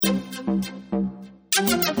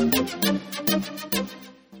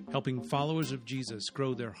Helping followers of Jesus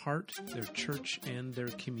grow their heart, their church, and their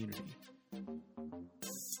community.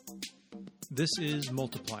 This is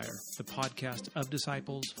Multiplier, the podcast of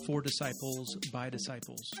disciples, for disciples, by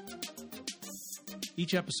disciples.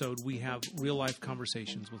 Each episode, we have real-life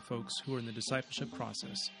conversations with folks who are in the discipleship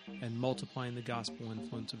process and multiplying the gospel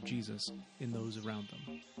influence of Jesus in those around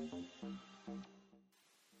them.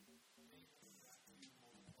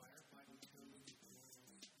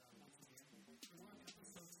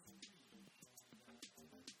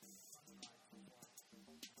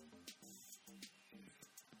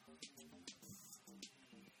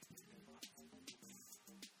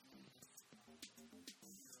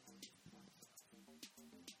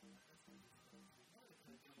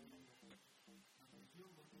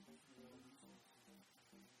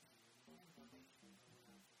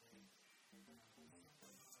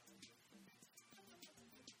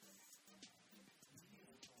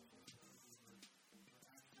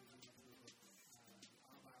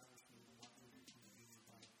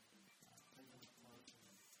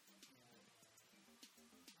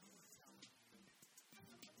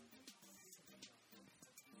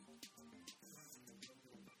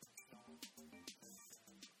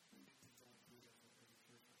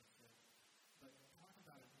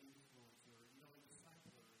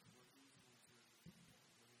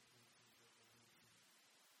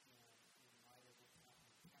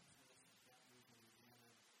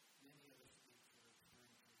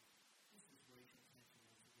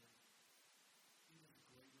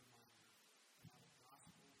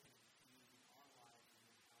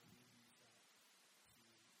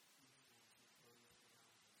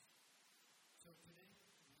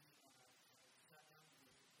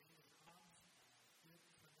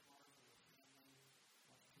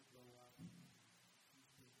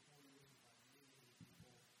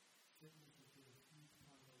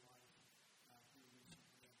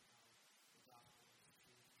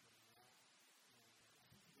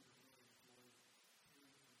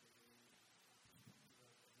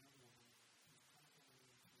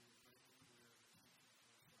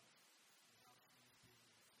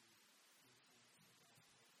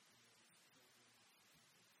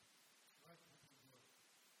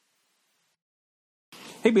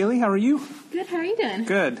 Hey, Bailee, how are you? Good. How are you doing?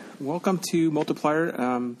 Good. Welcome to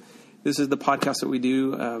Multiplier. This is the podcast that we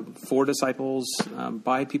do for disciples,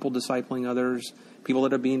 by people discipling others, people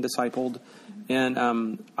that are being discipled.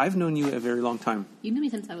 And I've known you a very long time. You knew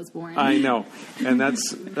me since I was born. I know. And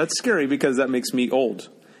that's scary because that makes me old.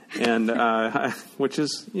 And which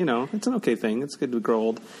is, it's an okay thing. It's good to grow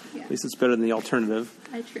old. Yeah. At least it's better than the alternative.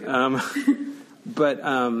 True. But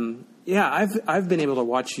I've been able to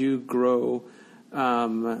watch you grow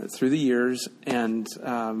through the years and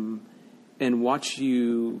watch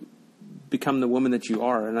you become the woman that you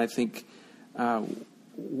are. And I think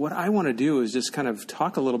what I want to do is just kind of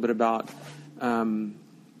talk a little bit about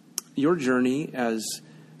your journey as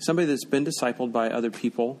somebody that's been discipled by other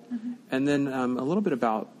people, mm-hmm. and then a little bit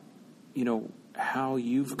about, how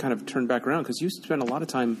you've kind of turned back around, because you spent a lot of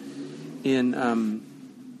time in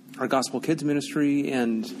our Gospel Kids ministry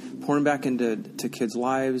and pouring back into kids'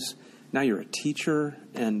 lives. Now you're a teacher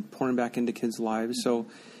and pouring back into kids' lives. So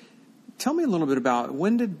tell me a little bit about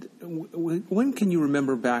when can you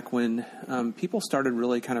remember back when people started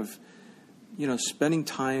really kind of, spending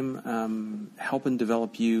time helping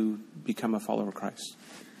develop you become a follower of Christ?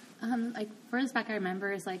 Furthest back I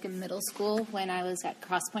remember is in middle school when I was at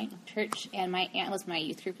Crosspoint Church, and my aunt was my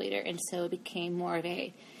youth group leader, and so it became more of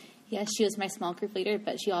yes, she was my small group leader,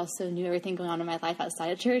 but she also knew everything going on in my life outside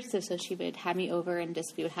of church. So she would have me over and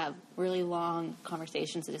we would have really long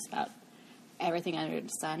conversations just about everything under the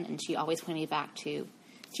sun. And she always pointed me back to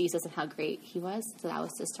Jesus and how great he was. So that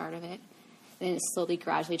was the start of it. Then it slowly,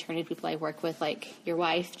 gradually turned into people I work with, like your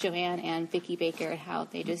wife, Joanne, and Vicki Baker, how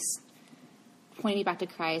they just pointed me back to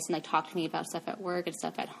Christ and talked to me about stuff at work and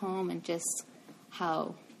stuff at home, and just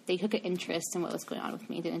how they took an interest in what was going on with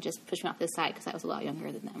me. They didn't just push me off to the side because I was a lot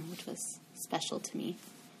younger than them, which was special to me.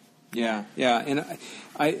 Yeah. And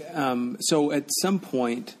I so at some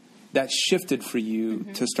point that shifted for you,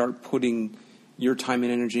 mm-hmm. to start putting your time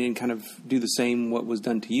and energy and kind of do the same what was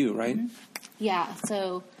done to you, right? Mm-hmm. Yeah.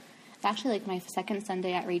 So actually, my second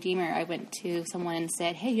Sunday at Redeemer, I went to someone and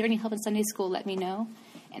said, "Hey, you need help in Sunday school? Let me know."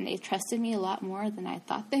 And they trusted me a lot more than I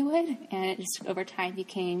thought they would. And it just over time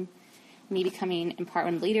became me becoming in part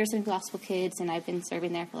one of the leaders in Gospel Kids, and I've been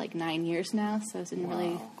serving there for 9 years now, so it's been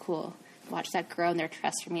really cool to watch that grow, and their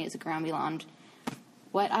trust for me has grown beyond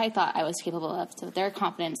what I thought I was capable of. So their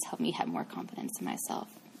confidence helped me have more confidence in myself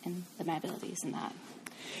and my abilities in that.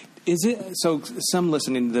 Is it so? Some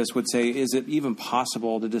listening to this would say, is it even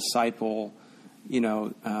possible to disciple,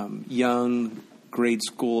 young grade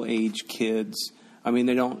school age kids? I mean,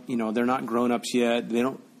 they don't, they're not grown ups yet. They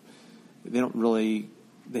haven't really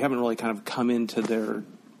kind of come into their,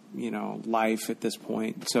 life at this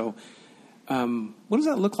point. So, what does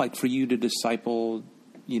that look like for you to disciple,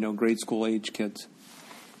 grade school age kids?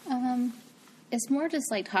 It's more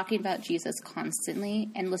just like talking about Jesus constantly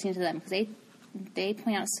and listening to them, because they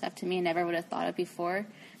point out stuff to me I never would have thought of before.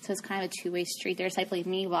 So it's kind of a two-way street. They're discipling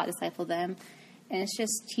me while I disciple them. And it's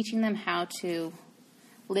just teaching them how to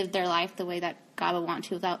live their life the way that God would want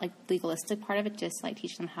to, without like legalistic part of it. Just like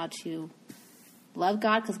teach them how to love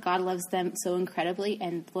God, because God loves them so incredibly.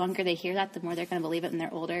 And the longer they hear that, the more they're going to believe it when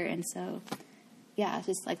they're older. And so, yeah, it's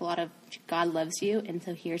just like a lot of God loves you. And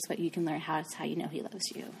so here's what you can learn. It's how you know he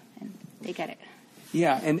loves you. And they get it.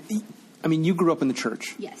 Yeah. And I mean, you grew up in the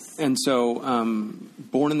church. Yes. And so,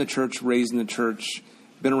 born in the church, raised in the church,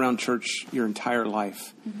 been around church your entire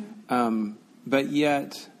life. Mm-hmm. But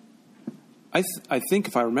yet, I think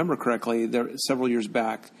if I remember correctly, several years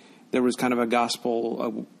back, there was kind of a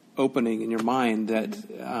gospel opening in your mind that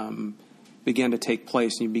began to take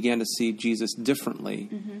place, and you began to see Jesus differently.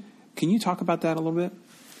 Mm-hmm. Can you talk about that a little bit?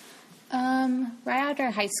 Right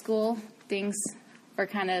after high school, things were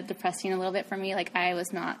kind of depressing a little bit for me. Like, I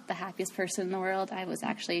was not the happiest person in the world. I was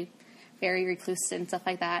actually very reclusive and stuff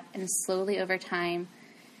like that. And slowly over time,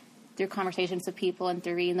 through conversations with people and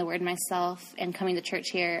through reading the Word myself and coming to church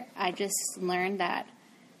here, I just learned that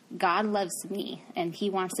God loves me, and he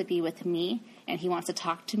wants to be with me, and he wants to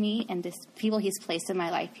talk to me. And this people he's placed in my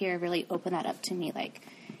life here really opened that up to me. Like,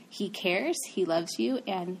 he cares, he loves you,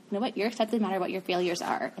 and you know what? You're accepted no matter what your failures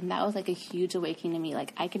are. And that was like a huge awakening to me.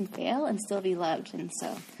 Like, I can fail and still be loved. And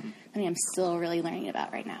so, I'm still really learning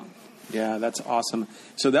about right now. Yeah, that's awesome.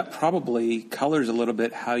 So that probably colors a little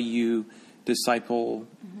bit how you disciple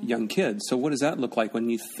young kids. So what does that look like when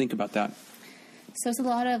you think about that? So it's a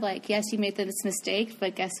lot of like, yes, you made this mistake,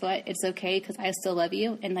 but guess what? It's okay because I still love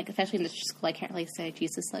you. And like, especially in the school, I can't really say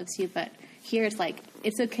Jesus loves you, but here it's like,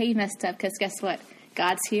 it's okay you messed up because guess what?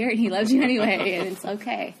 God's here and he loves you anyway, and it's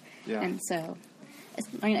okay. Yeah. And so,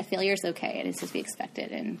 a failure is okay, and it's just to be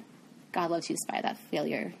expected, and God loves you despite that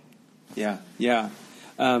failure. Yeah, yeah.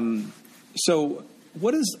 So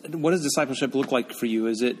what does discipleship look like for you?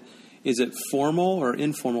 Is it formal or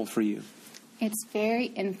informal for you? It's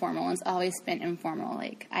very informal. It's always been informal.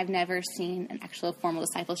 Like, I've never seen an actual formal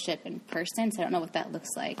discipleship in person, so I don't know what that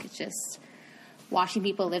looks like. It's just watching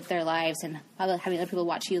people live their lives and having other people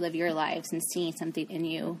watch you live your lives and seeing something in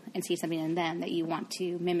you and see something in them that you want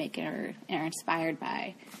to mimic or are inspired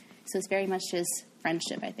by. So it's very much just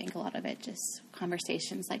friendship, I think, a lot of it, just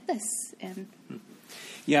conversations like this. And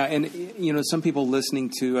yeah, and, some people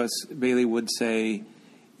listening to us, Bailee, would say,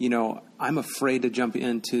 I'm afraid to jump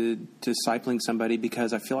into discipling somebody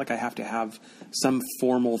because I feel like I have to have some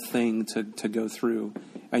formal thing to go through.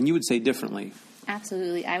 And you would say differently.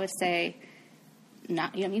 Absolutely. I would say you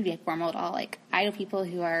don't need to be formal at all. Like, I know people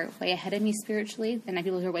who are way ahead of me spiritually, and I know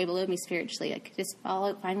people who are way below me spiritually. Like, just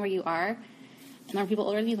find where you are, and learn people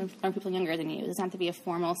older than you, learn people younger than you. It doesn't have to be a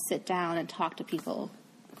formal sit down and talk to people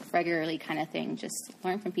regularly kind of thing. Just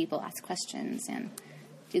learn from people, ask questions, and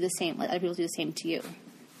do the same. Let other people do the same to you.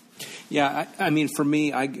 Yeah, I mean, for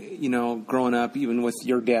me, growing up, even with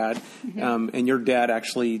your dad, and your dad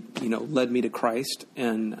actually, led me to Christ,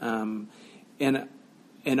 and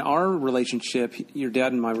our relationship, your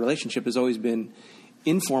dad and my relationship, has always been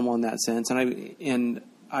informal in that sense, and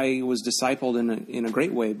I was discipled in a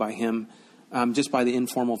great way by him, just by the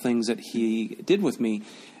informal things that he did with me.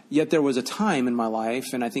 Yet there was a time in my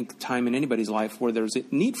life, and I think time in anybody's life, where there's a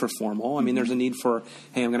need for formal. I mean, there's a need for,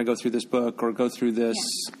 hey, I'm going to go through this book or go through this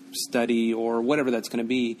study or whatever that's going to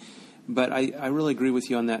be. But I really agree with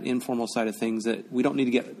you on that informal side of things, that we don't need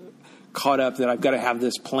to get caught up that I've got to have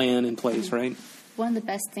this plan in place, right? One of the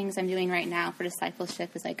best things I'm doing right now for discipleship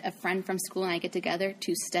is like a friend from school and I get together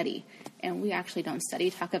to study. And we actually don't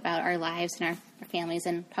study, talk about our lives and our families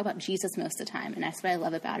and talk about Jesus most of the time. And that's what I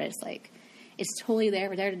love about it. It's like, it's totally there.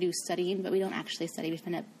 We're there to do studying, but we don't actually study. We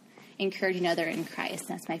end up encouraging other in Christ.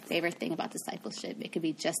 And that's my favorite thing about discipleship. It could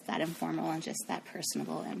be just that informal and just that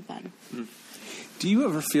personable and fun. Do you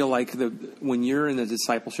ever feel like when you're in the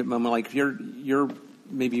discipleship moment, like you're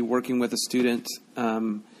maybe working with a student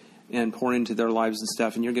and pouring into their lives and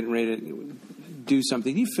stuff, and you're getting ready to do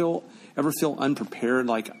something, do you ever feel unprepared?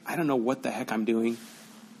 Like, I don't know what the heck I'm doing?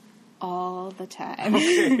 All the time.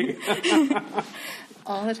 Okay.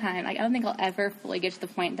 All the time. Like, I don't think I'll ever fully get to the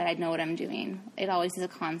point that I know what I'm doing. It always is a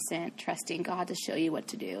constant trusting God to show you what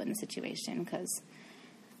to do in the situation, because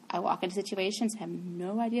I walk into situations, I have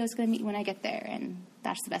no idea what's going to meet when I get there, and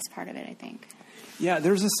that's the best part of it, I think. Yeah,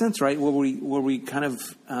 there's a sense, right, where we kind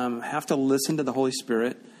of have to listen to the Holy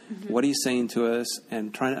Spirit, what He's saying to us,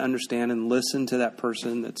 and trying to understand and listen to that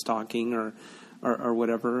person that's talking or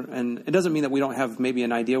whatever. And it doesn't mean that we don't have maybe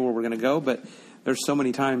an idea where we're going to go, but there's so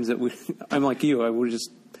many times that I'm like you, I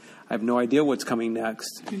have no idea what's coming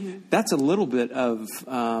next. That's a little bit of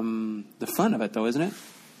the fun of it, though, isn't it?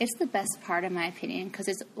 It's the best part, in my opinion, because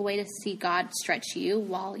it's a way to see God stretch you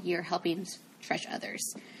while you're helping stretch others.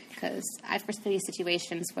 Because I've been in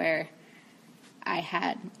situations where I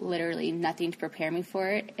had literally nothing to prepare me for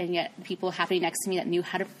it, and yet people happening next to me that knew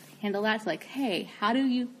how to handle that, like, hey, how do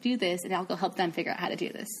you do this? And I'll go help them figure out how to do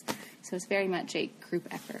this. So it's very much a group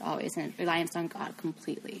effort always, and reliance on God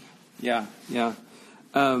completely. Yeah.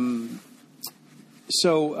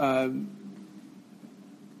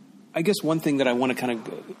 I guess one thing that I want to kind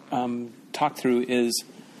of talk through is,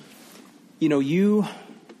 you've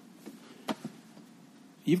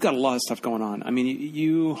got a lot of stuff going on. I mean,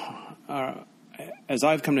 you are, as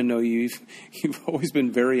I've come to know you, you've always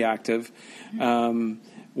been very active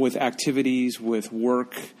with activities, with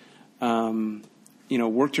work.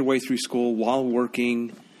 Worked your way through school while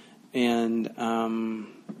working, and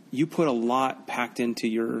you put a lot packed into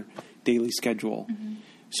your daily schedule.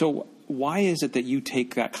 So why is it that you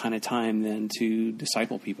take that kind of time then to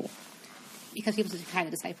disciple people? Because people kind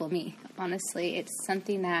of disciple me. Honestly, it's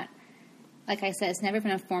something that, like I said, it's never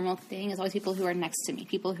been a formal thing. It's always people who are next to me,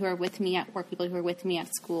 people who are with me at work, people who are with me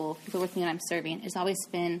at school, people who are with me when I'm serving. It's always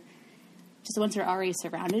been just the ones who are already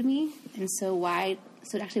surrounded me. And so it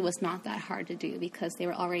actually was not that hard to do because they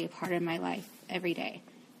were already a part of my life every day.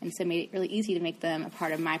 And so it made it really easy to make them a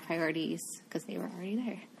part of my priorities because they were already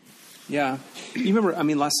there. Yeah. You remember,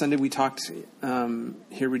 last Sunday we talked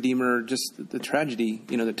here, Redeemer, just the tragedy,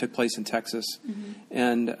 that took place in Texas.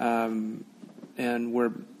 And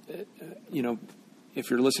we're, if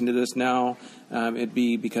you're listening to this now, it'd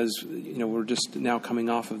be because, we're just now coming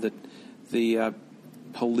off of the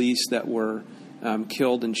police that were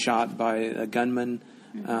killed and shot by a gunman.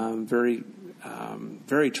 Very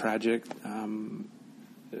tragic.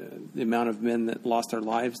 The amount of men that lost their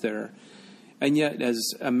lives there. And yet,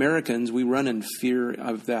 as Americans, we run in fear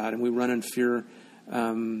of that, and we run in fear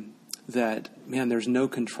that, man, there's no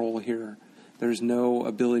control here. There's no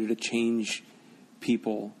ability to change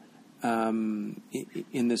people in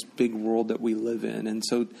this big world that we live in. And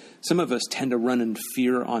so some of us tend to run in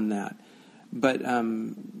fear on that. But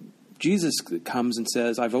Jesus comes and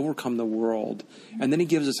says, I've overcome the world. And then he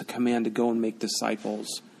gives us a command to go and make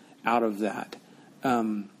disciples out of that.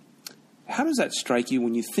 How does that strike you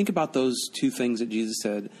when you think about those two things that Jesus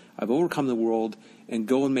said, I've overcome the world and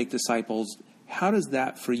go and make disciples? How does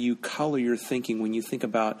that for you color your thinking when you think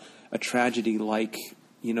about a tragedy like,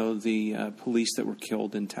 the police that were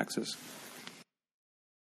killed in Texas?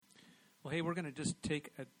 Well, hey, we're going to just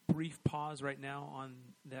take a brief pause right now on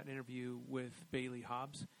that interview with Bailee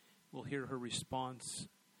Hobbs. We'll hear her response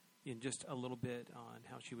in just a little bit on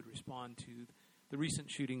how she would respond to the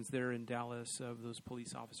recent shootings there in Dallas of those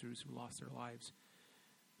police officers who lost their lives.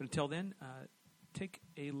 But until then, take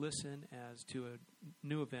a listen as to a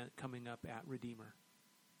new event coming up at Redeemer.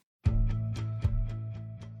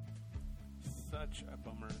 Such a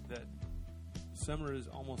bummer that summer is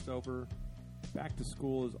almost over. Back to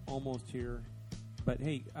school is almost here. But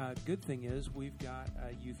hey, good thing is we've got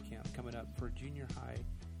a youth camp coming up for junior high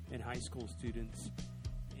and high school students,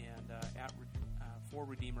 and for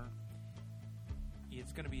Redeemer.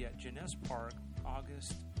 It's going to be at Jeunesse Park,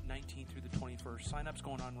 August 19th through the 21st. Sign-up's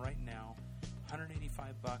going on right now,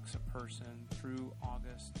 $185 a person through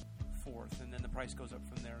August 4th, and then the price goes up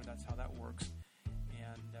from there. That's how that works.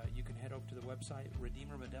 And you can head over to the website,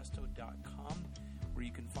 redeemermodesto.com, where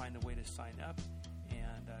you can find a way to sign up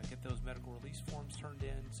and get those medical release forms turned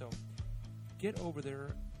in. So get over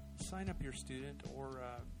there, sign up your student, or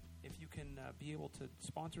if you can be able to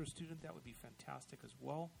sponsor a student, that would be fantastic as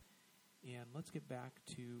well. And let's get back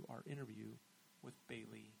to our interview with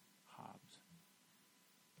Bailee Hobbs.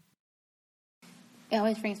 It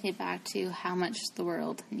always brings me back to how much the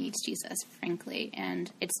world needs Jesus, frankly.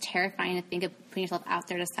 And it's terrifying to think of putting yourself out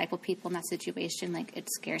there to disciple people in that situation. Like, it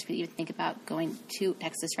scares me to even think about going to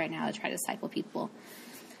Texas right now to try to disciple people.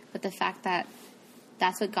 But the fact that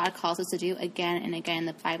that's what God calls us to do again and again in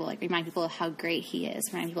the Bible, like remind people of how great he is,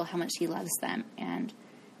 remind people how much he loves them. And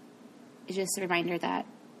it's just a reminder that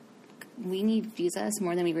we need Jesus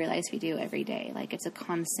more than we realize we do every day. Like, it's a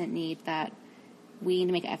constant need that we need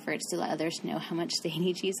to make efforts to let others know how much they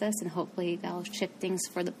need Jesus, and hopefully that'll shift things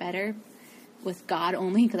for the better with God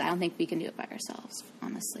only, because I don't think we can do it by ourselves,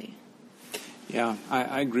 honestly. Yeah,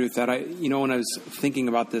 I agree with that. When I was thinking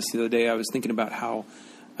about this the other day, I was thinking about how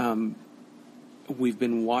we've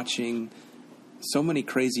been watching so many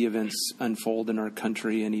crazy events unfold in our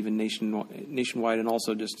country and even nationwide and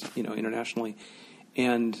also just, internationally.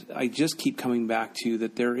 And I just keep coming back to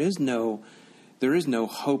that there is no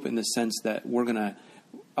hope in the sense that we're going to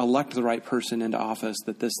elect the right person into office,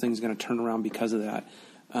 that this thing's going to turn around because of that.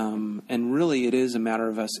 And really it is a matter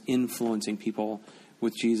of us influencing people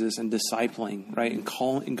with Jesus and discipling, right?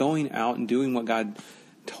 And going out and doing what God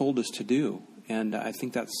told us to do. And I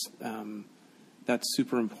think that's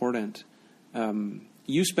super important.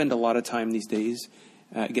 You spend a lot of time these days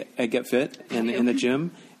at Get Fit and in the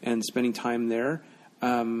gym and spending time there.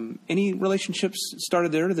 Any relationships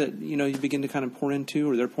started there that, you begin to kind of pour into,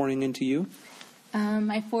 or they're pouring into you?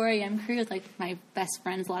 My 4 a.m. crew is like my best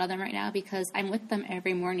friends, a lot of them right now, because I'm with them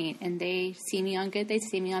every morning and they see me on good days,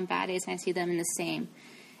 see me on bad days, and I see them in the same.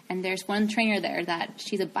 And there's one trainer there that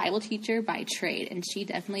she's a Bible teacher by trade, and she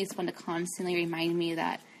definitely is one to constantly remind me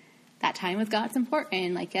that time with God's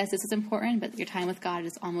important. Like, yes, this is important, but your time with God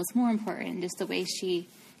is almost more important. Just the way she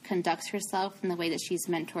conducts herself and the way that she's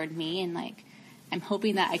mentored me. And, like, I'm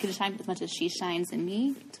hoping that I can shine as much as she shines in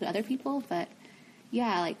me to other people. But,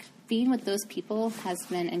 yeah, like, being with those people has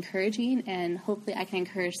been encouraging, and hopefully I can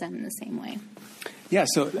encourage them in the same way. Yeah,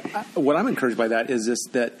 so what I'm encouraged by that is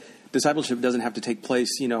that discipleship doesn't have to take place,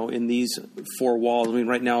 in these four walls. I mean,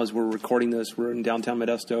 right now as we're recording this, we're in downtown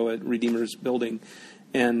Modesto at Redeemer's building.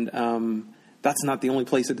 And that's not the only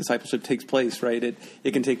place that discipleship takes place, right?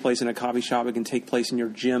 It can take place in a coffee shop. It can take place in your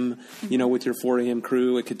gym, with your 4 a.m.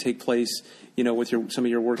 crew. It could take place, with some of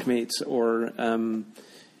your workmates or some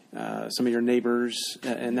of your neighbors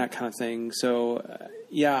and that kind of thing. So,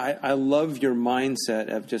 I love your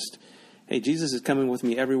mindset of just, hey, Jesus is coming with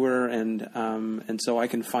me everywhere, and so I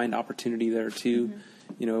can find opportunity there too,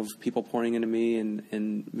 of people pouring into me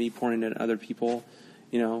and me pouring into other people.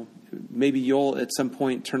 Maybe you'll at some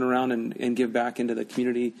point turn around and give back into the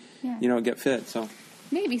community, Get Fit. So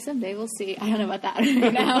maybe someday, we'll see. I don't know about that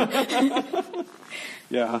right now.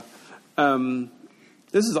 Yeah.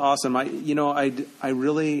 This is awesome. I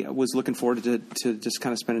really was looking forward to just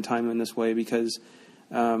kind of spending time in this way because,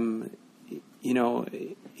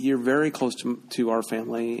 you're very close to our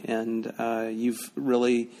family, and you've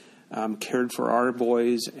really cared for our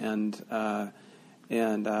boys and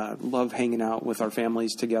love hanging out with our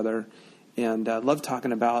families together, and love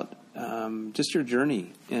talking about just your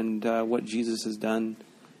journey and what Jesus has done,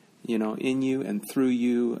 in you and through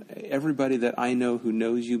you. Everybody that I know who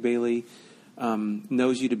knows you, Bailee,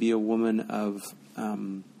 knows you to be a woman of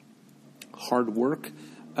hard work,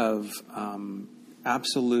 of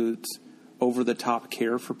absolute over-the-top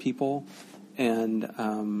care for people,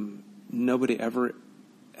 and nobody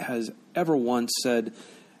has ever once said,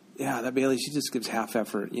 yeah, that Bailee, she just gives half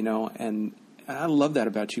effort, and I love that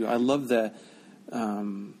about you. I love the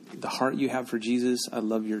heart you have for Jesus. I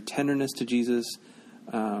love your tenderness to Jesus.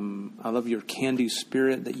 I love your can-do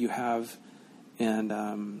spirit that you have, and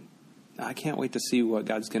I can't wait to see what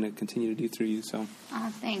God's going to continue to do through you. So,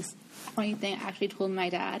 thanks. Funny thing, I actually told my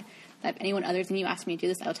dad that if anyone other than you asked me to do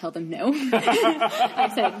this, I'll tell them no.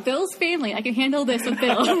 I said, Bill's family, I can handle this with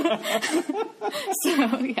Bill.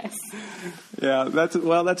 So, yes. Yeah,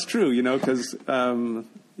 that's true, because,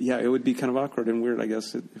 it would be kind of awkward and weird, I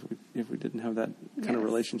guess, if we didn't have that kind of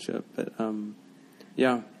relationship. But,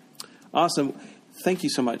 awesome. Thank you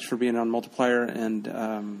so much for being on Multiplier. And,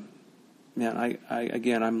 I'm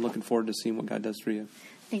looking forward to seeing what God does for you.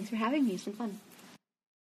 Thanks for having me. It's been fun.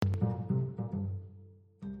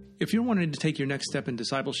 If you're wanting to take your next step in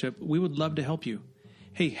discipleship, we would love to help you.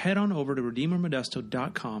 Hey, head on over to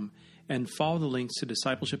RedeemerModesto.com and follow the links to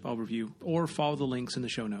Discipleship Overview, or follow the links in the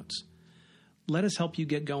show notes. Let us help you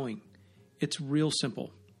get going. It's real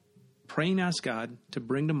simple. Pray and ask God to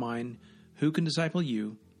bring to mind who can disciple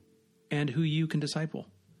you and who you can disciple.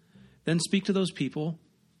 Then speak to those people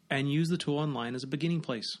and use the tool online as a beginning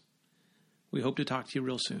place. We hope to talk to you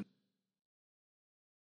real soon.